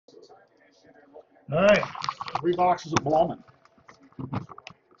All right, 3 boxes of Blowman.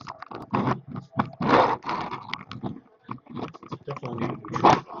 Definitely need a new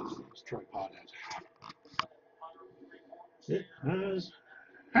tripod. This tripod has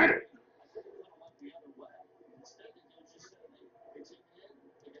had it.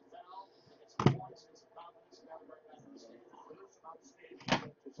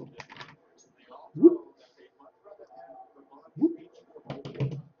 Whoop. Whoop.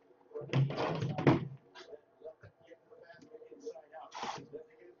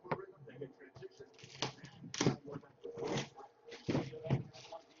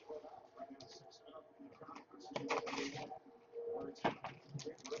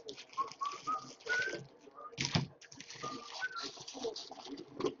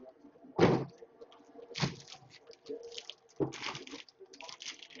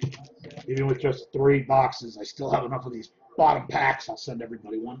 Even with just 3 boxes, I still have enough of these bottom packs. I'll send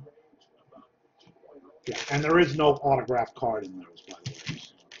everybody one. Yeah, and there is no autograph card in those, by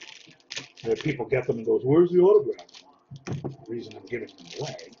the way. People get them and goes, "Where's the autograph?" The reason I'm giving them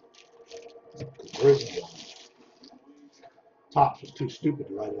away is because there is no one. Topps was too stupid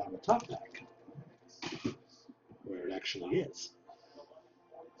to write it on the top pack, where it actually is,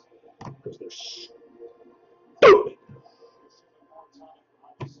 because they're stupid.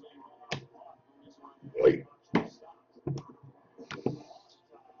 Wait.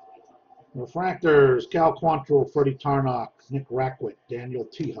 Refractors: Cal Quantrill, Freddie Tarnock, Nick Rackwitt, Daniel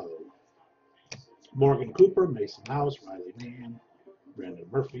Teho, Morgan Cooper, Mason House, Riley Mann, Brandon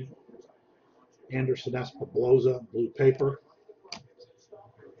Murphy, Anderson Espabloza, blue paper,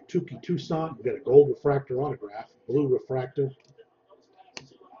 Tukey Toussaint, we got a gold refractor autograph, blue refractor.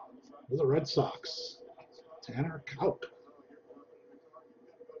 For the Red Sox, Tanner Kauk.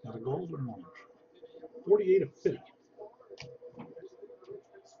 Got a gold or an orange? 48 of 50.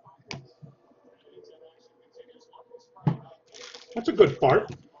 That's a good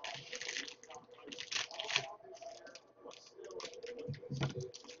part.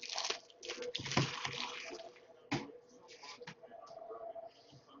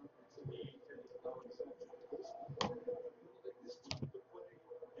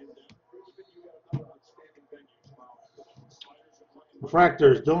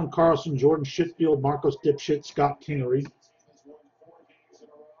 Refractors: Dylan Carlson, Jordan Shitfield, Marcos Dipshit, Scott Kingery.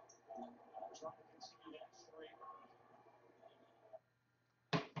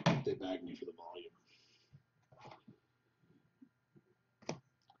 They bagged me for the volume.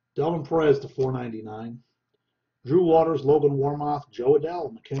 Delvin Perez to 499. Drew Waters, Logan Warmoth, Joe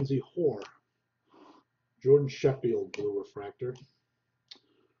Adell, Mackenzie Hoare. Jordan Sheffield, blue refractor.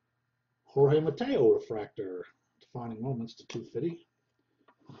 Jorge Mateo refractor. Defining moments to 250.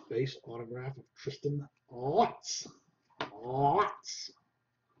 Base autograph of Tristan Lutz. Lutz.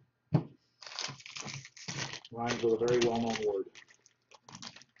 Rhymes with a very well-known word.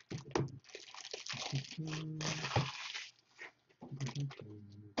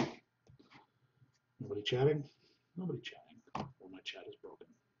 Nobody chatting? Nobody chatting. Or my chat is broken.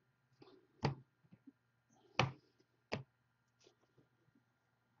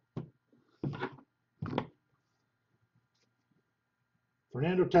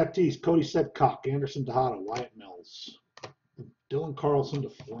 Fernando Tatis, Cody Sedcock, Anderson Tejada, Wyatt Mills. Dylan Carlson to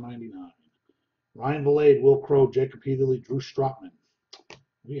 499. Ryan Valade, Will Crow, Jacob Heatherly, Drew Strotman.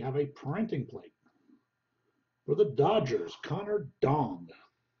 We have a printing plate. For the Dodgers, Connor Dong.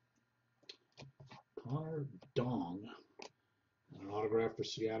 Connor Dong. And an autograph for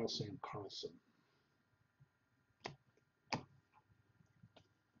Seattle, Sam Carlson.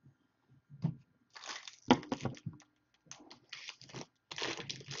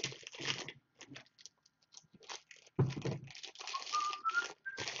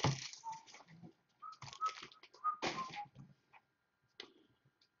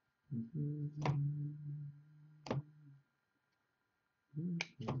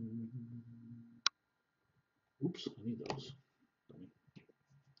 Oops, I need those.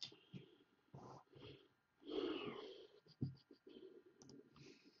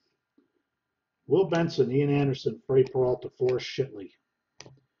 Will Benson, Ian Anderson, Freddie Peralta, Forrest Shitley.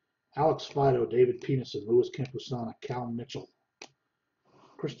 Alex Fido, David Peterson, Louis Campusana, Cal Mitchell.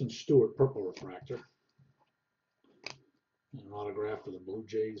 Kristen Stewart, purple refractor. And an autograph for the Blue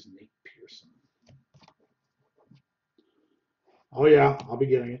Jays, Nate Pearson. Oh yeah, I'll be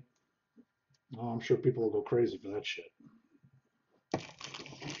getting it. Oh, I'm sure people will go crazy for that shit.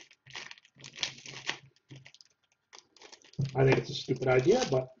 I think it's a stupid idea,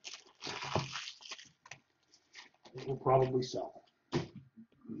 but it will probably sell. I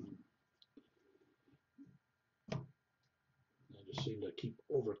just seem to keep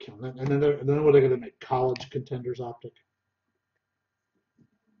over killing it. And then what are they going to make? College Contenders Optic?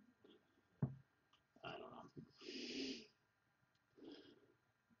 I don't know.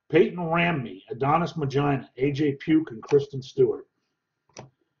 Peyton Ramney, Adonis Magina, AJ Puke, and Kristen Stewart.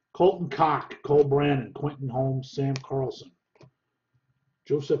 Colton Koch, Cole Brannon, Quentin Holmes, Sam Carlson.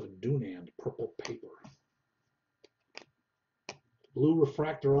 Joseph Dunand, purple paper. Blue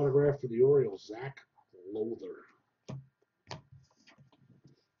refractor autograph for the Orioles, Zach Lowther.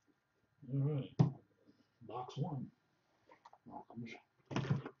 All right. Box 1.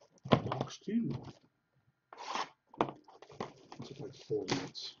 Box 2. It's like 4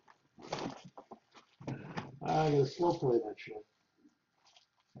 minutes. I gotta slow play that shit.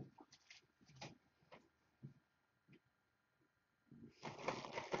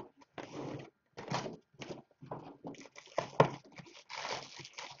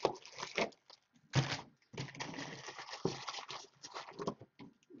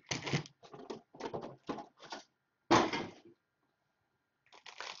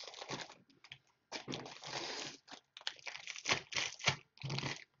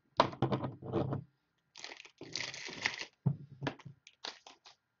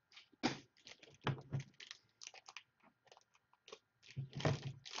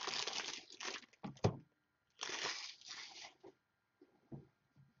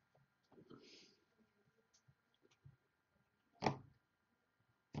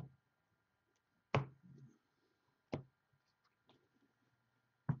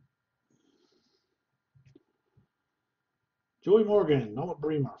 Joey Morgan, Noah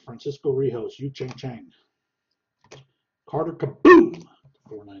Bremer, Francisco Rijos, Yu Cheng Cheng, Carter Kaboom,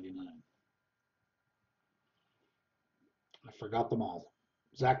 $4.99. I forgot them all.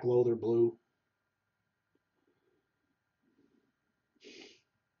 Zach Lowther, blue.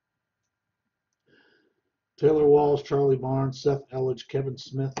 Taylor Walls, Charlie Barnes, Seth Elledge, Kevin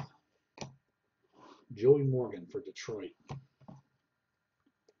Smith, Joey Morgan for Detroit.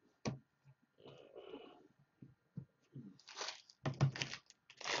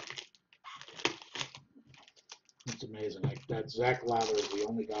 It's amazing. That Zach Lowther is the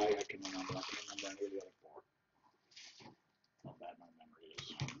only guy I can remember. I can't remember any of the other 4. How bad my memory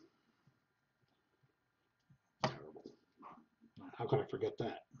is. Terrible. How could I forget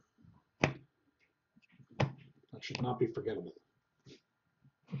that? That should not be forgettable.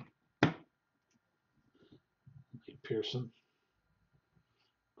 Pearson.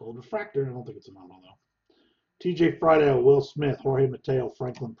 Gold refractor. I don't think it's a mono though. TJ Friedel, Will Smith, Jorge Mateo,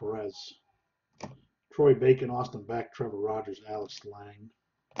 Franklin Perez, Troy Bacon, Austin Beck, Trevor Rogers, Alex Lang.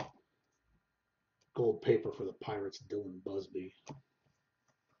 Gold paper for the Pirates, Dylan Busby.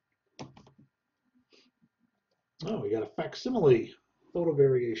 Oh, we got a facsimile photo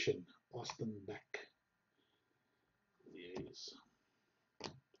variation, Austin Beck. Yes.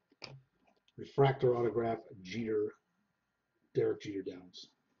 Refractor autograph, Jeter, Derek Jeter Downs,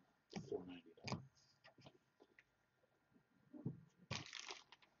 $4.99.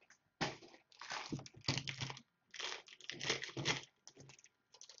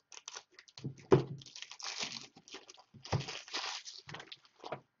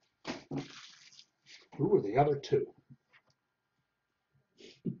 Who were the other 2?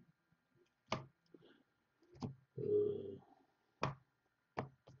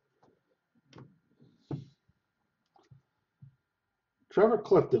 Trevor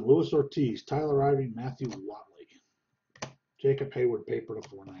Clifton, Luis Ortiz, Tyler Ivey, Matthew Watley. Jacob Hayward, paper to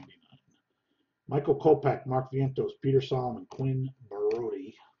 $4.99. Michael Kopech, Mark Vientos, Peter Solomon, Quinn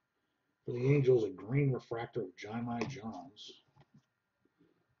Barodi. For the Angels, a green refractor of Jahmai Jones.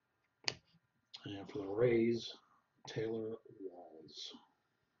 And for the Rays, Taylor Walls.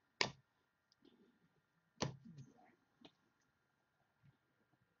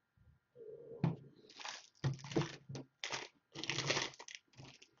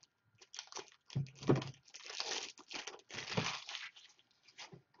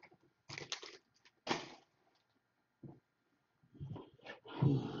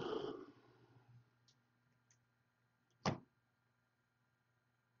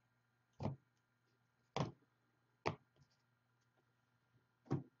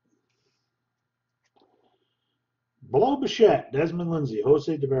 Below Bichette, Desmond Lindsay,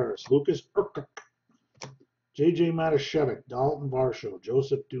 Jose Taveras, Lucas Urquhart, J.J. Matashevich, Dalton Varsho,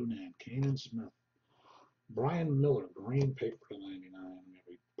 Joseph Dunand, Kanan Smith, Brian Miller, green paper to 99. We have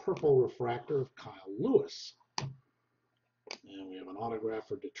a purple refractor of Kyle Lewis. And we have an autograph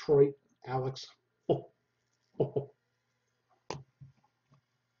for Detroit, Alex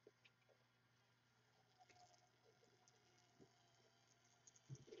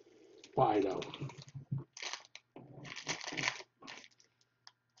Fido.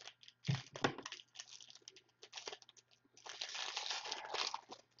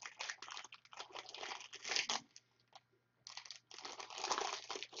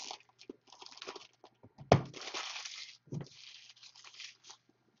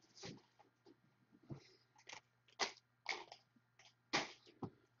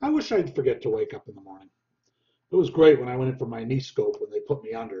 wish I'd forget to wake up in the morning. It was great when I went in for my knee scope when they put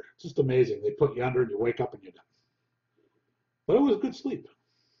me under. It's just amazing. They put you under and you wake up and you're done. But it was good sleep.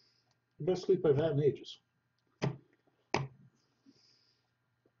 The best sleep I've had in ages.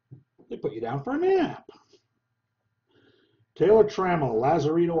 They put you down for a nap. Taylor Trammell,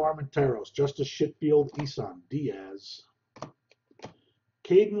 Lazarito Armenteros, Justice Shitfield, Isan Diaz.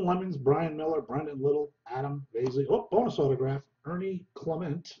 Caden Lemons, Brian Miller, Brendan Little, Adam Vasey. Oh, bonus autograph, Ernie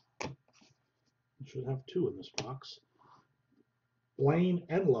Clement. You should have 2 in this box. Blaine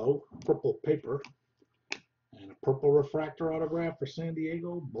Enlow, purple paper. And a purple refractor autograph for San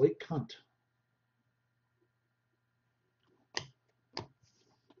Diego, Blake Hunt.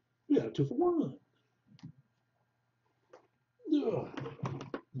 Yeah, 2 for 1. Ugh,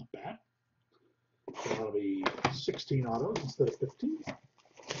 not bad. That'll be 16 autos instead of 15.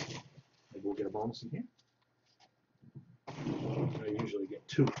 Maybe we'll get a bonus in here. I usually get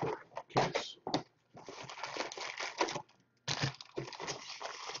 2 per case.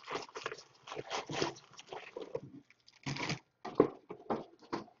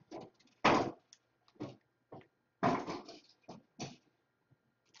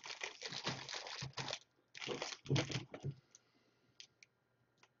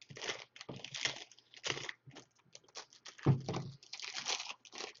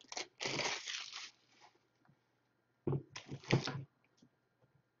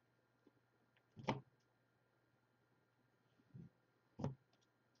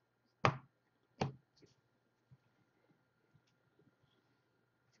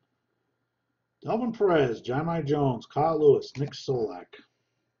 Delvin Perez, Jahmai Jones, Kyle Lewis, Nick Solak,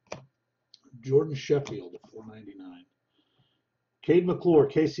 Jordan Sheffield at $4.99. Cade McClure,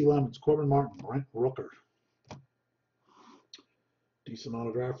 Casey Lemons, Corbin Martin, Brent Rooker. Decent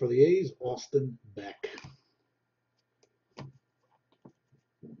autograph for the A's, Austin Beck.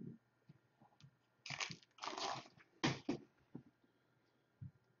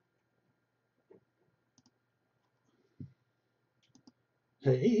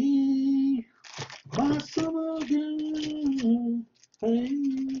 Hey, my summer girl,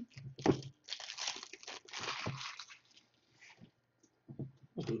 hey.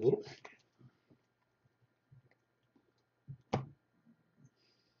 Let's do a little back.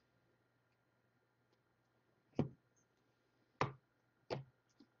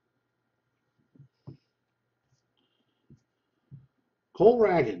 Cole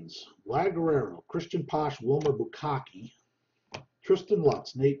Raggins, Vlad Guerrero, Christian Posh, Wilmer Bukaki, Tristan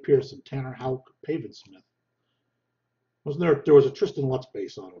Lutz, Nate Pearson, Tanner Houck, Pavin Smith. Wasn't there was a Tristan Lutz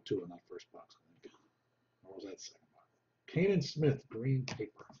base auto too in that first box, I think. Or was that second box? Kanan Smith, green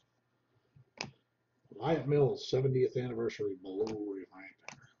paper. Wyatt Mills, 70th anniversary, blue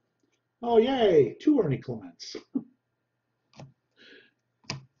refractor. Oh, yay, 2 Ernie Clements.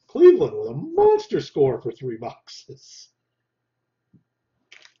 Cleveland with a monster score for $3.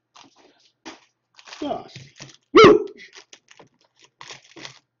 Gosh. Woo!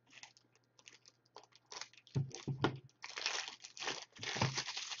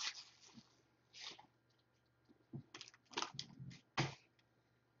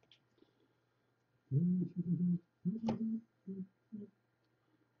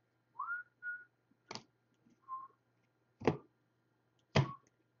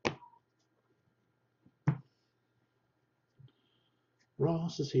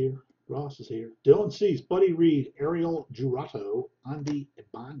 Ross is here. Ross is here. Dylan Cease, Buddy Reed, Ariel Jurato, Andy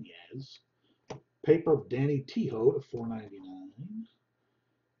Ibanez. Paper of Danny Tejo to $4.99.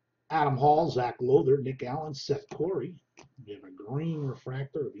 Adam Hall, Zach Lother, Nick Allen, Seth Corey. We have a green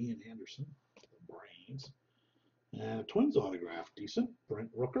refractor of Ian Anderson, the Brains. And a Twins autograph, decent.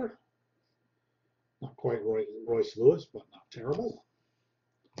 Brent Rooker. Not quite Royce Lewis, but not terrible.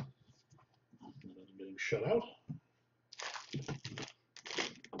 Getting shut out.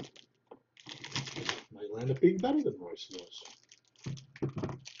 Might end up being better than Royce Lewis.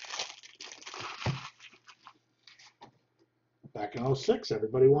 Back in 06,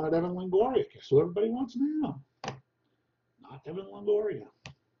 everybody wanted Evan Longoria. Guess who everybody wants now? Not Evan Longoria.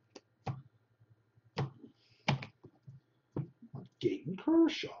 Gaten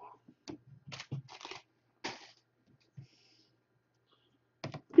Kershaw.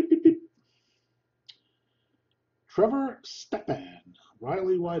 Beep, beep, beep. Trevor Stepan,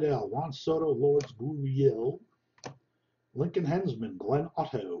 Riley Weidel, Juan Soto, Lourdes Gurriel, Lincoln Hensman, Glenn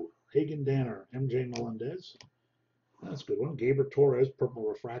Otto, Hagen Danner, MJ Melendez. That's a good one. Gabriel Torres, purple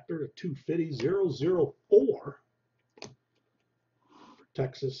refractor, 250-004. For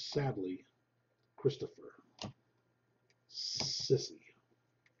Texas, sadly, Christopher Sissy.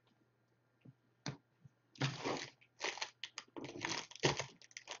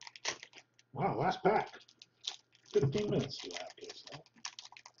 Last pack. 15 minutes to that case.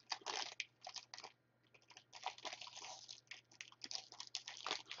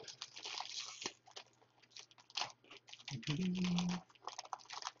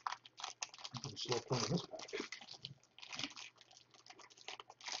 I'm slow playing this pack.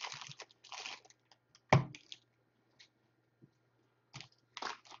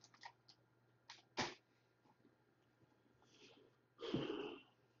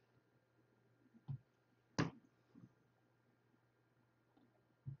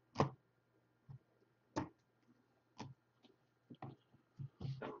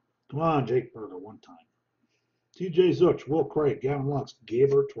 Come on, Jake Berger, one time. TJ Zuch, Will Craig, Gavin Lux,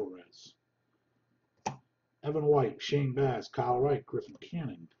 Gaber Torres, Evan White, Shane Baz, Kyle Wright, Griffin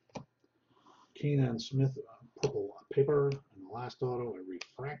Canning, Keenan Smith, purple paper, and the last auto, a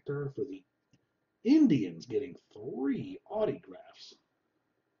refractor for the Indians, getting 3 autographs.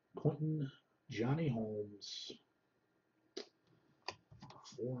 Quentin Johnny Holmes,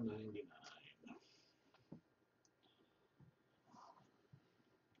 $4.99.